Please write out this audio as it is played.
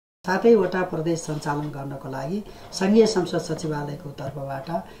7वटा प्रदेश सञ्चालन गर्नको लागि संघीय संसद सचिवालयको तर्फबाट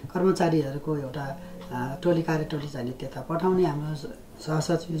कर्मचारीहरूको एउटा टोली कार्यटोली चाहिँ त्यता पठाउने हाम्रो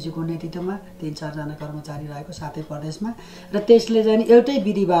सहसचिवजीको नेतृत्वमा 3-4 जना कर्मचारी रहेको 7 प्रदेशमा र त्यसले चाहिँ एउटै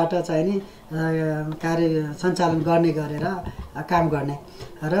विधिबाट चाहिँ नि कार्य सञ्चालन गर्ने गरेर काम गर्ने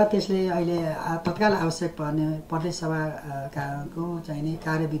र त्यसले अहिले तत्काल आवश्यक पर्ने प्रदेश सभाको चाहिँ नि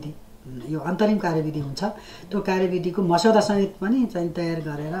कार्यविधि यो अन्तरिम कार्यविधि हुन्छ त्यो कार्यविधिको मसौदा सहित पनि चाहिँ तयार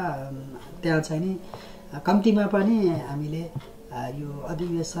गरेर त्यहाँ चाहिँ नि कम्तीमा पनि हामीले यो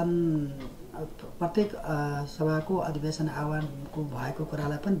अधिवेशन प्रत्येक सभाको अधिवेशन आह्वानको भएको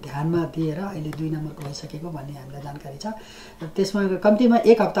कुरालाई पनि ध्यानमा दिएर अहिले 2 नम्बरको भइसकेको भन्ने हामीलाई जानकारी छ र त्यसमा कम्तीमा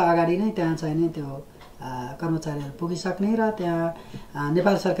 1 हप्ता अगाडि नै त्यहाँ चाहिँ नि त्यो कर्मचारीहरू पुगिसक्ने र त्यहाँ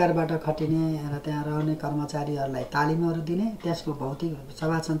नेपाल सरकारबाट खटिने र त्यहाँ रहने कर्मचारीहरूलाई तालिमहरू दिने त्यसको भौतिक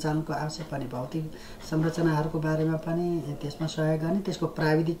सभा सञ्चालनको आवश्यक पर्ने भौतिक संरचनाहरूको बारेमा पनि त्यसमा सहयोग गर्ने त्यसको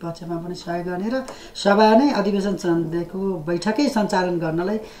प्राविधिक पक्षमा पनि सहयोग गर्ने र सभा नै अधिवेशनको बैठकै सञ्चालन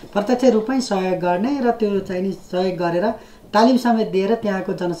गर्नलाई प्रत्यक्ष रूपमै सहयोग गर्ने र त्यो चाहिँ नि सहयोग गरेर तालिम समेत दिएर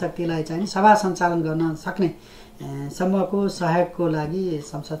त्यहाँको जनशक्तिलाई चाहिँ सभा सञ्चालन गर्न सक्ने सम्मको सहयोगको लागि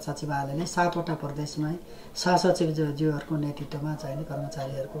संसद सचिवालयले 7वटा प्रदेशमै सहसचिवज्यूहरूको नेतृत्वमा चाहिँ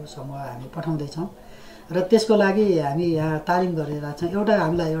कर्मचारीहरूको समूह हामी पठाउँदैछौँ र त्यसको लागि हामी यहाँ तालिम गरेर छौँ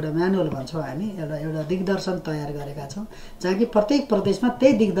हामीलाई एउटा म्यानुअल भन्छौँ हामी एउटा दिग्दर्शन तयार गरेका छौँ जहाँ कि प्रत्येक प्रदेशमा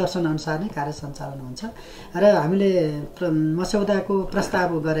त्यही दिग्दर्शन अनुसार नै कार्य सञ्चालन हुन्छ र हामीले मस्यौदाको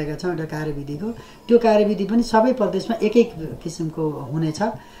प्रस्ताव गरेका छौँ एउटा कार्यविधिको त्यो कार्यविधि पनि सबै प्रदेशमा एक किसिमको हुनेछ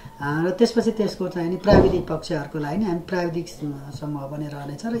र त्यसपछि त्यसको चाहिँ नि प्राविधिक पक्षहरूको लागि नि हामी प्राविधिक समूह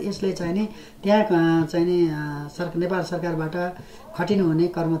बनिरहनेछ र यसले चाहिँ नि त्यहाँ चाहिँ नि नेपाल सरकारबाट खटिनु हुने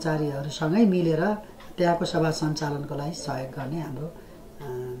कर्मचारीहरूसँगै मिलेर त्यहाँको सभा सञ्चालनको लागि सहयोग गर्ने हाम्रो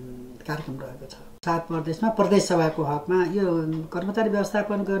कार्यक्रम रहेको छ 7 प्रदेशमा प्रदेश सभाको हकमा यो कर्मचारी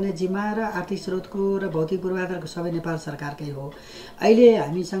व्यवस्थापन गर्ने जिम्मा र आर्थिक स्रोतको र भौतिक पूर्वाधारको सबै नेपाल सरकारकै हो। अहिले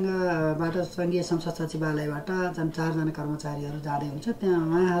हामीसँगबाट संघीय संसद सचिवालयबाट 4 जना कर्मचारीहरू जाँदै हुन्छ त्यहाँ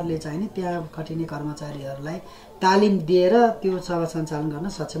उहाँहरूले चाहिँ नि त्यहाँ खटिने कर्मचारीहरूलाई तालिम दिएर त्यो सभा सञ्चालन गर्न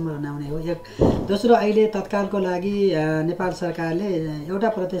सक्षम बनाउने हो। एक दोस्रो अहिले तत्कालको लागि नेपाल सरकारले एउटा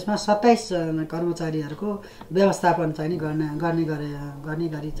प्रदेशमा 27 कर्मचारीहरूको व्यवस्थापन चाहिँ गर्ने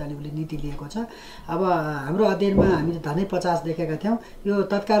गरी चाहिँ उसले नीति लिएको छ। अब हाम्रो अध्ययनमा हामीले धनै 50 देखेका थियौं। यो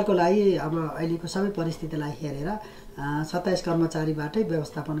तत्कालको लागि अब अहिलेको सबै परिस्थितिलाई हेरेर 27 कर्मचारीबाटै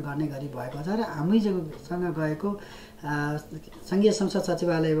व्यवस्थापन गर्ने गरी भएको छ र हामीसँग गएको संघीय संसद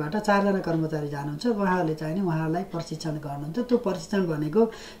सचिवालयबाट 4 जना कर्मचारी जानुहुन्छ। उहाँहरूले चाहिँ नि उहाँहरूलाई प्रशिक्षण गर्नुहुन्छ। त्यो प्रशिक्षण भनेको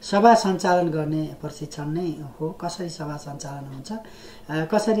सभा सञ्चालन गर्ने प्रशिक्षण नै हो। कसरी सभा सञ्चालन हुन्छ,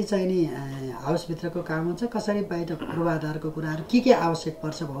 कसरी चाहिँ नि हाउसभित्रको काम हुन्छ, कसरी बाहिर पूर्वाधारको कुराहरू के आवश्यक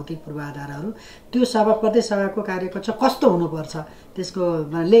पर्छ, भौतिक पूर्वाधारहरू, त्यो सभा प्रदेश सभाको कार्यकक्ष कस्तो हुनुपर्छ, त्यसको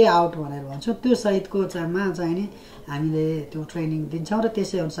लेआउट भनेर भन्छौँ, त्यो सहितको चाहिँ नि हामीले त्यो ट्रेनिङ दिन्छौँ र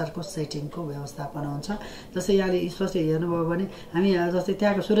त्यसै अनुसारको सेटिङको व्यवस्थापन हुन्छ। जस्तै यहाँले स्पष्ट हेर्नुभयो भने हामी जस्तै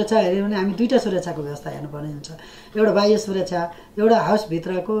त्यहाँको सुरक्षा हेऱ्यौँ भने हामी 2टा सुरक्षाको व्यवस्था हेर्नुपर्ने हुन्छ। एउटा बाह्य सुरक्षा, एउटा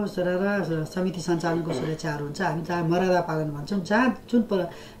हाउसभित्रको र समिति सञ्चालनको सुरक्षाहरू हुन्छ। हामी जहाँ मर्यादा पालन भन्छौँ, जहाँ जुन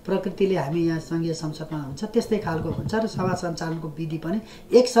प्रकृतिले हामी यहाँ संघीय संसदमा हुन्छ त्यस्तै खालको हुन्छ र सभा सञ्चालनको विधि पनि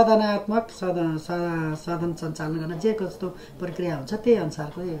एक सदनात्मक सदन सञ्चालन गर्न जे कस्तो प्रक्रिया हुन्छ त्यही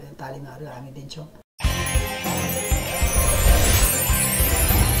अनुसारको तालिमहरू हामी दिन्छौँ।